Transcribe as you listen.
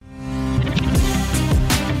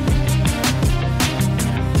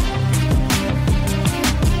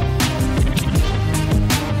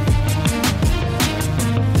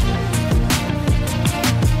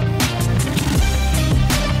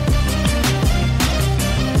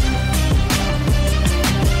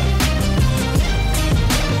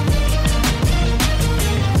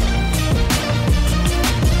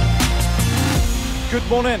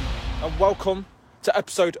morning and welcome to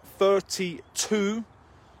episode 32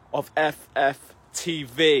 of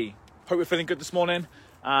FFTV. Hope you're feeling good this morning,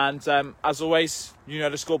 and as always, you know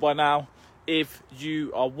the score by now. If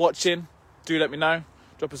you are watching, do let me know.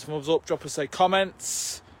 Drop us a thumbs up, drop us a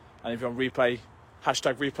comment, and if you're on replay,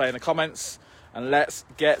 hashtag replay in the comments, and let's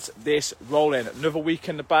get this rolling. Another week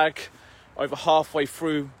in the bag, over halfway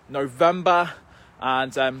through November,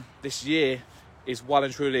 and this year is well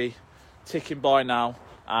and truly ticking by now,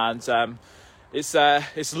 and it's a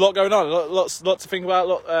lot going on, lot to think about, a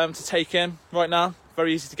lot to take in right now.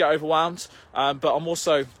 Very easy to get overwhelmed, but I'm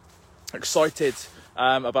also excited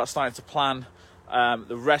about starting to plan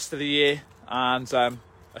the rest of the year, and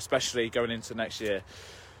especially going into next year.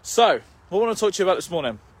 So what I want to talk to you about this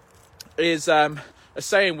morning is a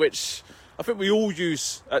saying which I think we all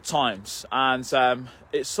use at times, and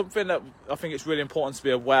it's something that I think it's really important to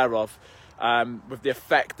be aware of, with the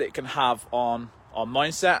effect that it can have on our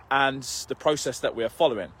mindset and the process that we are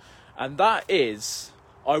following. And that is,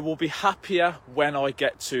 I will be happier when I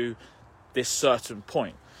get to this certain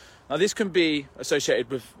point. Now, this can be associated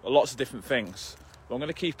with lots of different things, but I'm going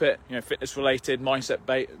to keep it, fitness related, mindset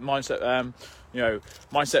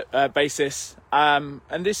basis. And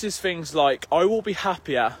this is things like, I will be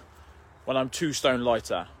happier when I'm 2 stone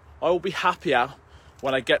lighter. I will be happier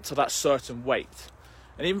when I get to that certain weight.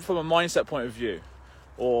 And even from a mindset point of view,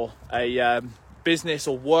 or a business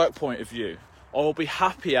or work point of view, I will be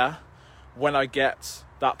happier when I get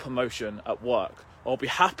that promotion at work. I'll be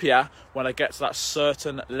happier when I get to that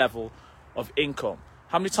certain level of income.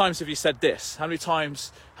 How many times have you said this? How many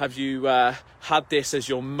times have you had this as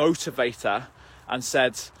your motivator and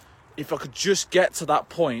said, if I could just get to that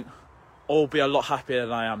point, I'll be a lot happier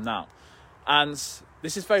than I am now? And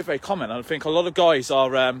this is very, very common. I think a lot of guys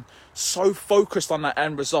are so focused on that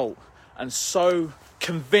end result and so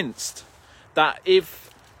convinced that if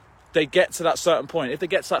they get to that certain point, if they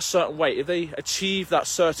get to that certain weight, if they achieve that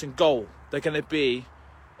certain goal, they're going to be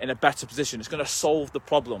in a better position. It's going to solve the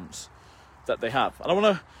problems that they have. And I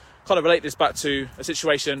want to kind of relate this back to a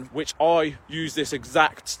situation which I use this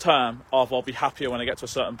exact term of, I'll be happier when I get to a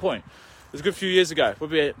certain point. It was a good few years ago,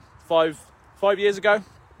 probably 5 years ago.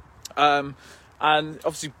 And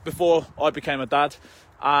obviously before I became a dad,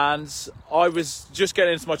 and I was just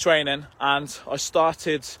getting into my training, and I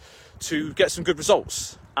started to get some good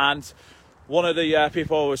results. And one of the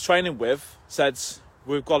people I was training with said,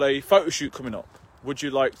 we've got a photo shoot coming up. Would you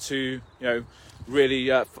like to, really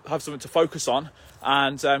have something to focus on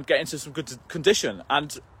and get into some good condition?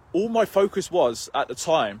 And all my focus was at the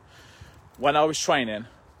time when I was training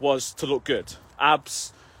was to look good.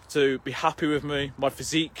 Abs, to be happy with my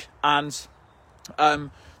physique, and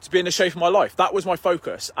to be in the shape of my life. That was my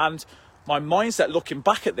focus. And my mindset looking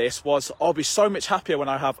back at this was, I'll be so much happier when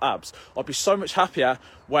I have abs. I'll be so much happier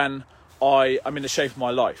when I am in the shape of my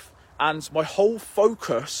life. And my whole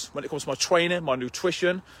focus when it comes to my training, my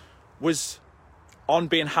nutrition, was on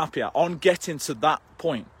being happier, on getting to that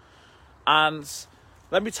point. And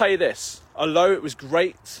let me tell you this, although it was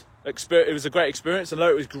great, it was a great experience, although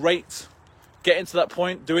it was great getting to that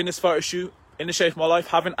point, doing this photo shoot, in the shape of my life,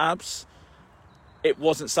 having abs, it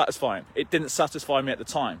wasn't satisfying. It didn't satisfy me at the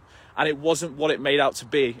time. And it wasn't what it made out to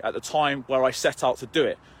be at the time where I set out to do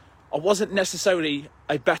it. I wasn't necessarily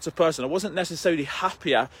a better person. I wasn't necessarily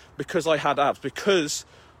happier because I had abs, because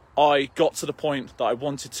I got to the point that I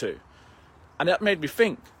wanted to. And that made me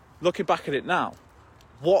think, looking back at it now,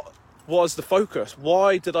 what was the focus?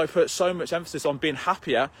 Why did I put so much emphasis on being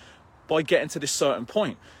happier by getting to this certain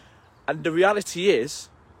point? And the reality is,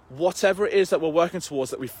 whatever it is that we're working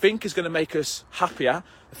towards that we think is going to make us happier,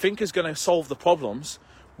 think is going to solve the problems,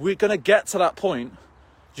 we're going to get to that point.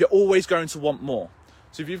 You're always going to want more.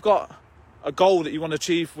 So if you've got a goal that you want to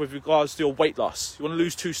achieve with regards to your weight loss, you want to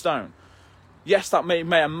lose 2 stone, yes, that may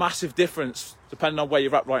make a massive difference depending on where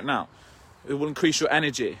you're at right now. It will increase your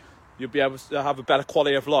energy. You'll be able to have a better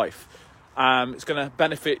quality of life. It's going to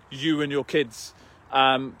benefit you and your kids,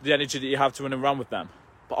 the energy that you have to run around with them.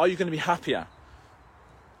 But are you going to be happier?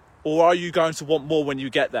 Or are you going to want more when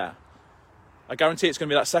you get there? I guarantee it's going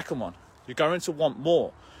to be that second one. You're going to want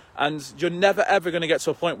more. And you're never ever going to get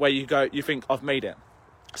to a point where you think, I've made it.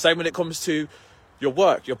 Same when it comes to your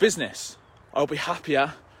work, your business. I'll be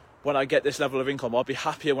happier when I get this level of income. I'll be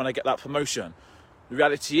happier when I get that promotion. The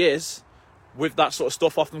reality is, with that sort of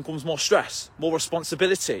stuff often comes more stress, more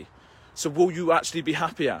responsibility. So will you actually be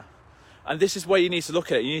happier? And this is where you need to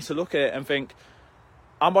look at it. You need to look at it and think,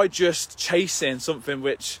 am I just chasing something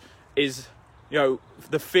which is,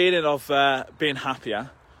 the feeling of being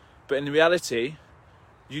happier? But in reality,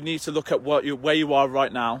 you need to look at where you are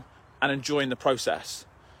right now and enjoying the process.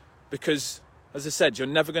 Because As I said, you're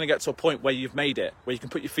never going to get to a point where you've made it, where you can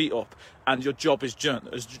put your feet up and your job is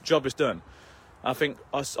done. I think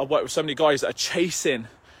I work with so many guys that are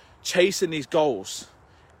chasing these goals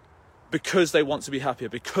because they want to be happier,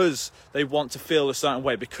 because they want to feel a certain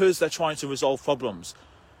way, because they're trying to resolve problems.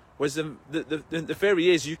 Whereas the theory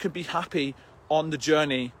is you can be happy on the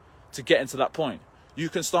journey to getting to that point. You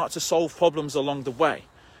can start to solve problems along the way.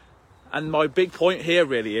 And my big point here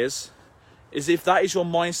really is if that is your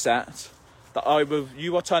mindset, that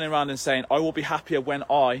you are turning around and saying, I will be happier when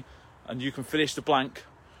and you can finish the blank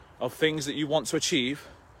of things that you want to achieve.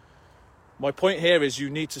 My point here is you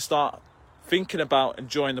need to start thinking about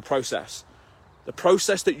enjoying the process. The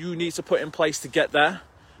process that you need to put in place to get there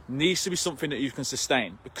needs to be something that you can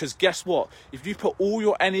sustain. Because guess what? If you put all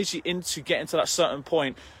your energy into getting to that certain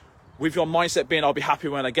point, with your mindset being, I'll be happy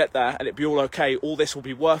when I get there and it'll be all okay, all this will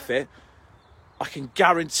be worth it, I can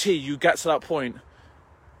guarantee you get to that point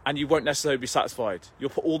and you won't necessarily be satisfied. You'll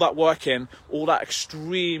put all that work in, all that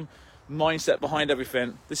extreme mindset behind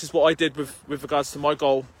everything. This is what I did with regards to my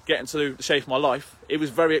goal, getting to the shape of my life. It was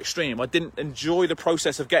very extreme. I didn't enjoy the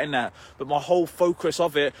process of getting there, but my whole focus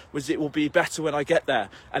of it was it will be better when I get there,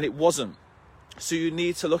 and it wasn't. So you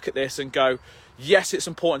need to look at this and go, yes, it's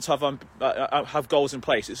important to have goals in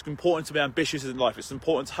place. It's important to be ambitious in life. It's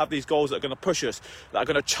important to have these goals that are going to push us, that are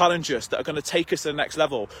going to challenge us, that are going to take us to the next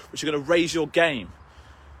level, which are going to raise your game.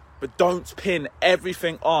 But don't pin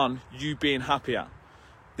everything on you being happier.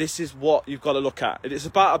 This is what you've got to look at. It is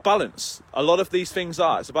about a balance. A lot of these things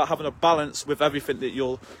are. It's about having a balance with everything that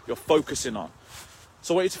you're focusing on.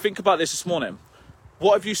 So I want you to think about this morning.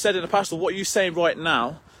 What have you said in the past, or what are you saying right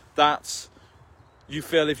now that you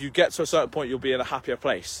feel if you get to a certain point, you'll be in a happier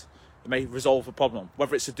place? It may resolve a problem.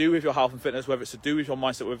 Whether it's to do with your health and fitness, whether it's to do with your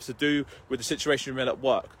mindset, whether it's to do with the situation you're in at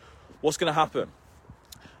work. What's going to happen?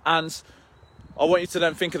 And I want you to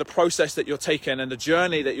then think of the process that you're taking and the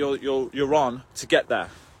journey that you're on to get there.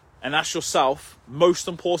 And ask yourself, most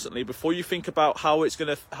importantly, before you think about how it's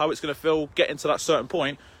gonna feel getting to that certain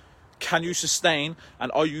point, can you sustain,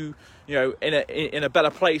 and are you in a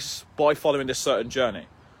better place by following this certain journey?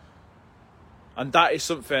 And that is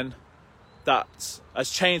something that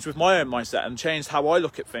has changed with my own mindset and changed how I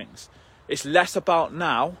look at things. It's less about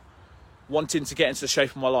now wanting to get into the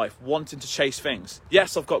shape of my life, wanting to chase things.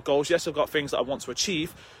 Yes, I've got goals. Yes, I've got things that I want to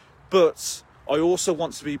achieve, but I also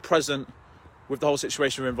want to be present with the whole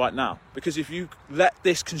situation we're in right now. Because if you let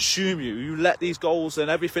this consume you, you let these goals and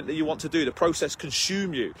everything that you want to do, the process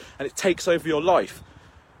consume you, and it takes over your life,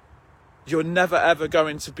 you're never ever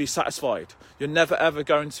going to be satisfied. You're never ever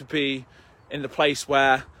going to be in the place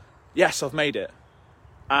where, yes, I've made it.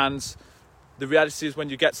 And the reality is when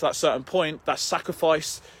you get to that certain point, that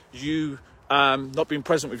sacrifice, you not being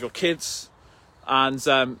present with your kids and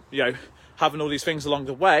having all these things along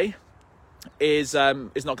the way is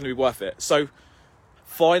not going to be worth it. So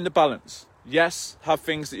find the balance. Yes, have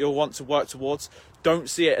things that you'll want to work towards. Don't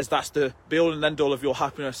see it as that's the be all and end all of your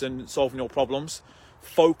happiness and solving your problems.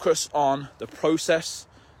 Focus on the process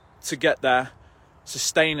to get there,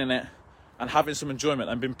 sustaining it, and having some enjoyment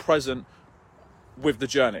and being present with the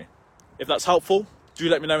journey. If that's helpful, do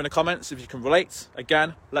let me know in the comments. If you can relate,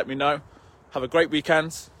 again, let me know. Have a great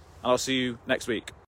weekend, and I'll see you next week.